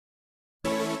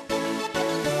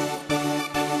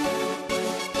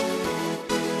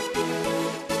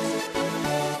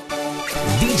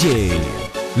DJ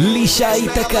Lisha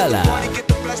Itakala.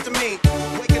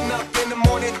 Waking up in the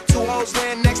morning, two hoes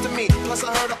laying next to me. Plus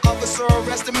I heard an officer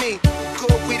arrested me.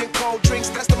 Cool weed and cold drinks,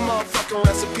 that's the motherfucking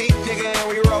recipe. Nigga, and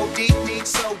we roll deep,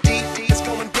 so deep. It's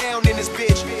going down in this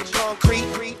bitch. Concrete,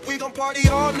 we gon' party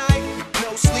all night.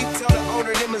 No sleep, tell the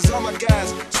owner them is all my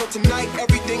guys. So tonight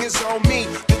everything is on me.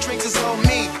 The drinks is on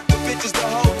me. The bitches, the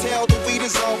hotel, the weed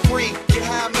is all free. You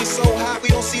have me so high, we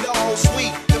don't see the whole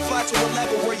suite. Then fly to a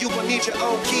level where you gon' need your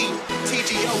own key.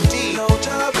 TGOD. No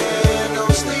job and no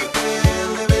sleeping.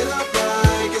 Live it up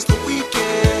like it's the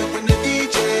weekend. When the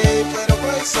DJ play the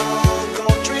right song,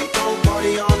 gon' drink, gon'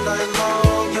 party all night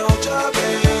long. No job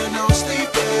and no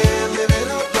sleeping. Live it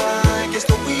up like it's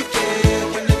the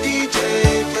weekend. When the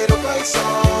DJ play the right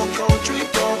song, gon' drink,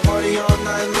 gon' party all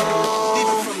night long.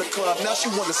 Leaving from the club, now she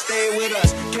wanna stay with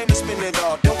us. Came to spend it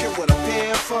all, don't care what I'm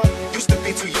paying for. Used to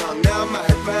be too young, now I'm out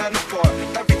here buying the bar.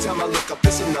 Every time I look up,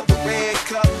 it's another red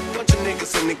cup. Bunch of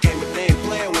niggas in the game, but they ain't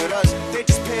playing with us. They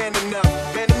just paying enough.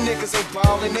 Man, them niggas ain't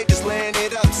ballin', they just laying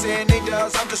it up, saying they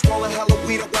does. I'm just rolling hella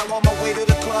weed up while on my way to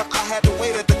the club. I had to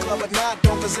wait at the club, but now I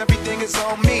don't, cause everything is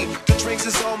on me. The drinks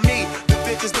is on me, the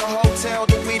bitches, the hotel,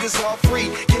 the weed is all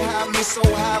free. You have me so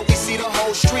high, we see the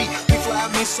whole street. We fly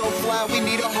me so fly, we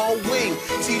need a whole wing.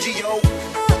 TGO.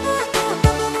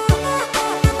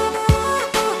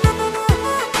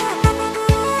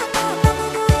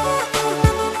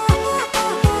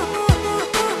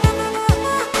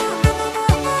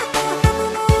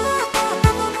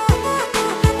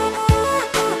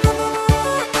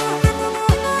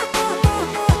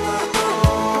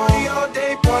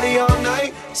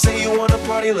 Say you wanna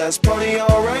party, let's party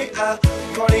alright.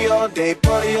 Party all day,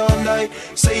 party all night.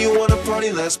 Say you wanna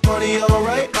party, let's party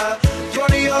alright.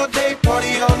 Party all day,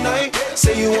 party all night.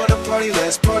 Say you wanna party,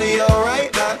 let's party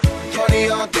alright. Party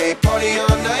all day, party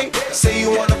all night. Say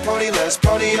you wanna party, let's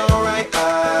party alright.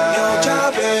 No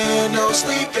jobbing, no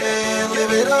sleeping.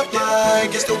 Live it up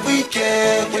like it's the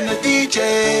weekend. When the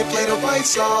DJ play the right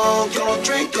song, gon'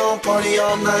 drink, gon' party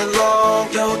all night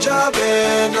long. No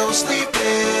jobbing, no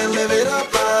sleeping. Live it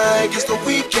up like it's the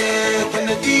weekend. When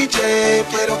the DJ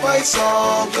play the right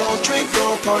song, gon' drink,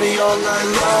 gon' party all night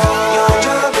long. No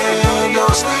jobbing, no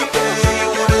sleeping.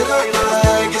 Live it up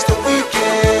like it's the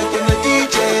weekend. When the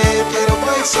DJ play the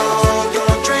right song,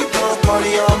 gon' drink, gon'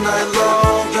 party all night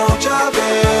long. No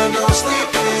jobbing, no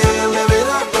sleeping. Live it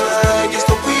up like it's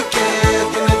the weekend.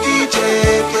 When the DJ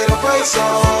play the right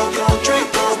song, gon' drink,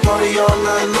 gon' party all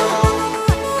night long.